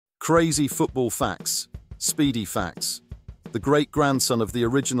Crazy football facts. Speedy facts. The great-grandson of the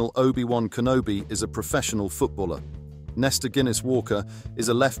original Obi-Wan Kenobi is a professional footballer. Nesta Guinness-Walker is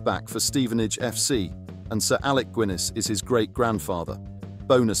a left-back for Stevenage FC, and Sir Alec Guinness is his great-grandfather.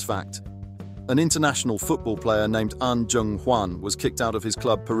 Bonus fact. An international football player named Ahn Jung Hwan was kicked out of his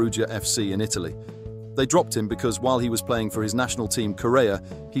club Perugia FC in Italy. They dropped him because while he was playing for his national team Korea,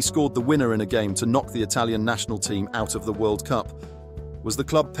 he scored the winner in a game to knock the Italian national team out of the World Cup. Was the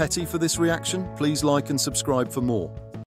club petty for this reaction? Please like and subscribe for more.